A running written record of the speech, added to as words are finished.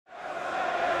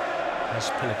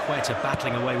Piliqueta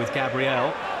battling away with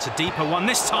Gabriel. It's a deeper one.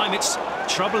 This time it's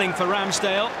troubling for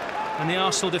Ramsdale and the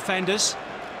Arsenal defenders.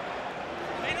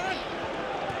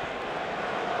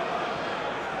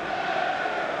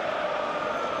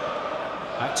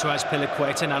 Out to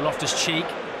Piliqueta, now Loftus-Cheek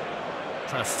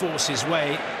trying to force his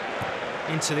way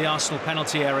into the Arsenal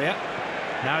penalty area.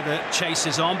 Now the chase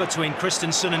is on between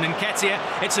Christensen and Nketiah.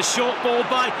 It's a short ball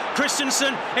by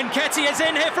Christensen. Nketiah's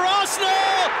in here for Arsenal!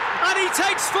 And he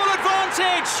takes full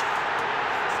advantage!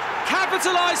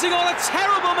 Capitalising on a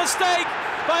terrible mistake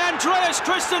by Andreas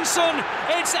Christensen.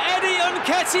 It's Eddie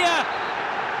Nketiah.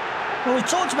 Well, we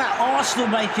talked about Arsenal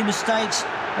making mistakes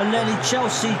and letting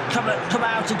Chelsea come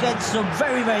out against them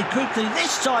very, very quickly.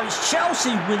 This time it's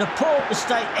Chelsea with a poor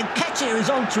mistake. Nketiah is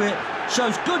onto it,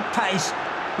 shows good pace,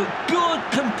 but good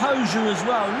composure as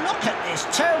well. Look at this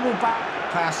terrible back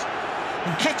pass.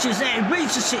 Nketiah's there,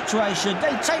 reads the situation,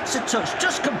 then takes a touch,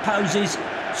 just composes,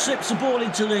 slips the ball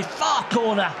into the far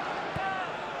corner.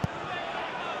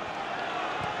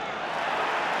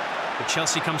 But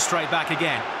Chelsea comes straight back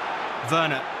again.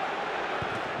 Werner.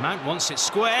 Mount wants it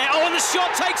square. Oh, and the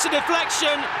shot takes a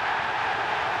deflection.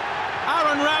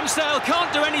 Aaron Ramsdale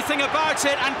can't do anything about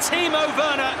it, and Timo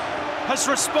Werner has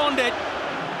responded.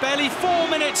 Barely 4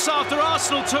 minutes after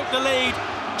Arsenal took the lead,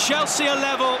 Chelsea are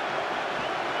level.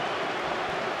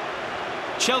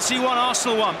 Chelsea 1,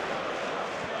 Arsenal 1.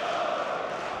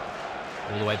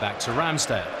 All the way back to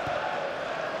Ramsdale.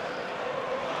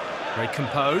 Very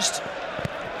composed.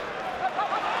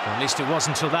 Or at least it was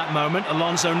until that moment.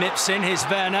 Alonso nips in, here's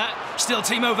Werner. Still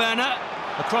Timo Werner.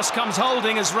 Across comes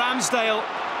Holding as Ramsdale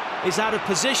is out of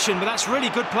position, but that's really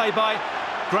good play by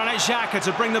Granit Xhaka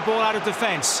to bring the ball out of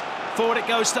defence. Forward it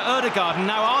goes to Ødegaard, and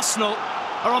now Arsenal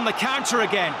are on the counter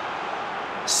again.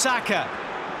 Saka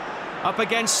up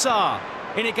against Sarr.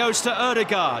 In it goes to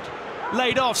Ødegaard.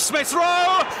 Laid off, Smith Rowe!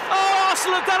 Oh,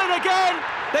 Arsenal have done it again!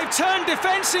 They've turned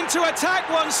defence into attack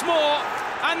once more,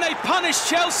 and they punish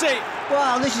Chelsea.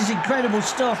 Well, this is incredible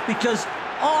stuff, because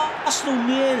Arsenal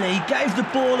nearly gave the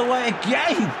ball away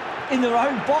again in their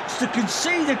own box to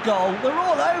concede a goal. They're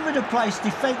all over the place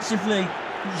defensively.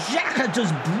 Xhaka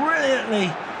does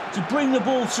brilliantly to bring the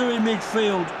ball through in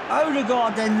midfield.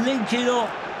 Ødegaard then linking up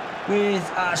with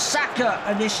Saka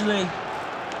initially.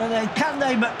 And then can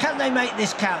they make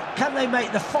this count? Can they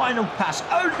make the final pass?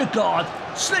 Ødegaard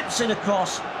slips it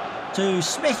across to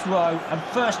Smith Rowe and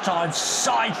first time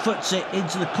side foots it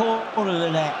into the corner of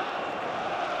the net.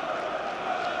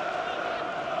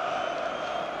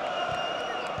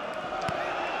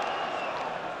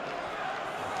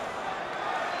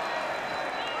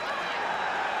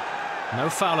 No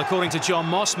foul according to John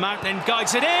Moss. Mount then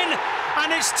guides it in,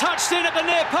 and it's touched in at the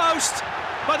near post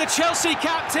by the Chelsea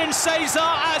captain Cesar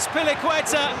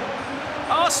Azpilicueta.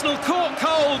 Arsenal caught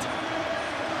cold,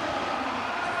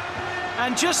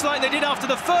 and just like they did after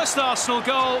the first Arsenal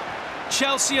goal,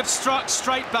 Chelsea have struck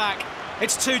straight back.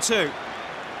 It's 2-2.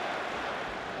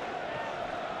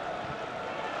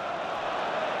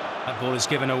 That ball is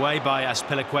given away by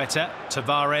Azpilicueta.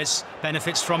 Tavares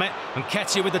benefits from it.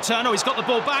 Nketiah with the turn. Oh, he's got the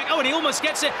ball back. Oh, and he almost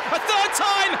gets it a third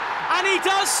time, and he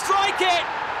does strike it.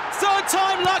 Third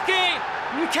time lucky.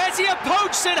 Nketiah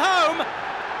pokes it home,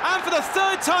 and for the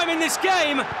third time in this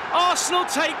game, Arsenal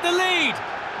take the lead.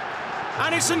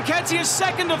 And it's Nketiah's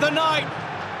second of the night.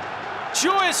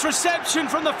 Joyous reception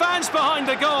from the fans behind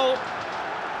the goal.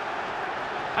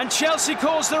 And Chelsea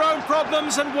cause their own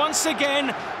problems, and once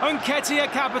again, Nketiah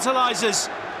capitalises.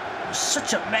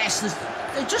 Such a mess.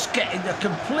 They're just getting a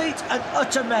complete and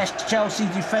utter mess, Chelsea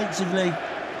defensively.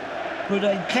 But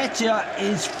Nketiah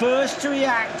is first to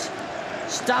react,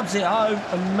 stabs it home,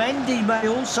 and Mendy may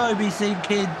also be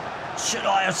thinking, should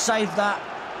I have saved that?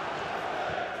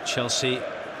 Chelsea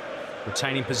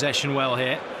retaining possession well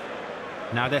here.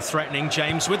 Now they're threatening.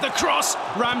 James with the cross.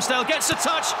 Ramsdale gets a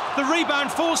touch. The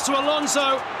rebound falls to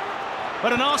Alonso.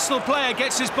 But an Arsenal player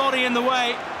gets his body in the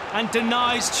way and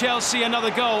denies Chelsea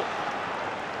another goal.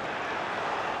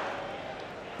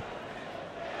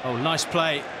 Oh, nice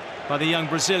play by the young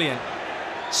Brazilian.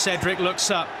 Cedric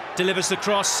looks up, delivers the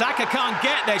cross. Saka can't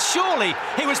get there. Surely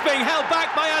he was being held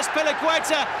back by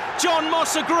Azpilicueta. John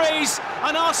Moss agrees,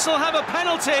 and Arsenal have a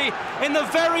penalty in the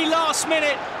very last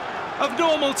minute of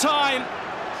normal time.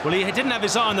 Well, he didn't have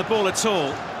his eye on the ball at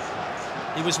all.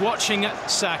 He was watching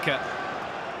Saka.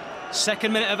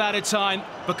 Second minute of added time.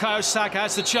 Bukayo Saka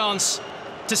has the chance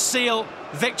to seal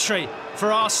victory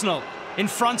for Arsenal in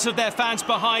front of their fans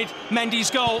behind Mendy's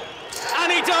goal.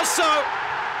 And he does so.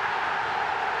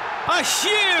 A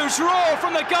huge roar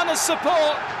from the Gunners'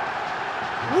 support.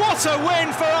 What a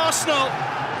win for Arsenal.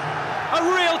 A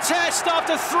real test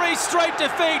after 3 straight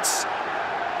defeats.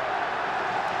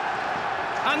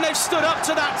 And they've stood up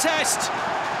to that test.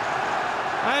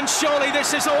 And surely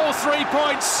this is all 3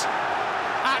 points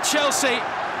at Chelsea.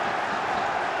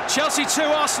 Chelsea 2,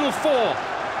 Arsenal 4.